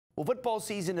Well, football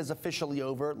season is officially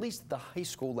over, at least at the high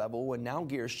school level, and now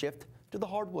gears shift to the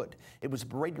hardwood. It was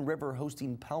Braden River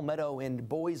hosting Palmetto and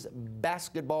boys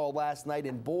basketball last night,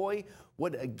 and boy,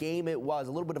 what a game it was.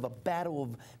 A little bit of a battle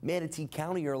of Manatee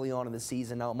County early on in the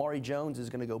season. Now, Amari Jones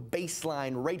is going to go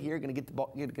baseline right here, going to get the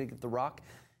ball, going to get the rock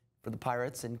for the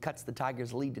Pirates and cuts the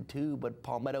Tigers' lead to 2. But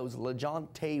Palmetto's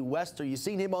LaJonte Wester, you've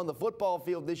seen him on the football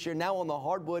field this year, now on the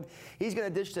hardwood. He's going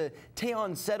to dish to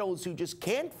Tayon Settles, who just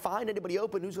can't find anybody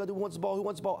open. Who wants the ball? Who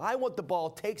wants the ball? I want the ball.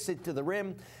 Takes it to the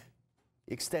rim.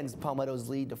 Extends Palmetto's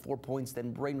lead to 4 points.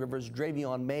 Then Braden River's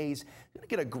Dravion Mays going to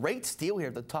get a great steal here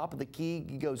at the top of the key.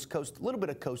 He goes coast, a little bit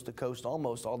of coast to coast,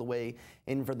 almost all the way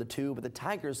in for the 2. But the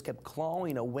Tigers kept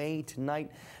clawing away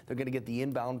tonight. They're going to get the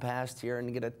inbound pass here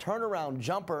and get a turnaround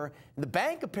jumper. The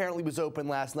bank apparently was open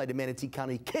last night in Manatee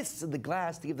County. Kiss the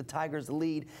glass to give the Tigers the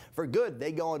lead for good.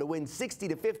 They go on to win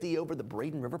 60-50 over the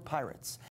Braden River Pirates.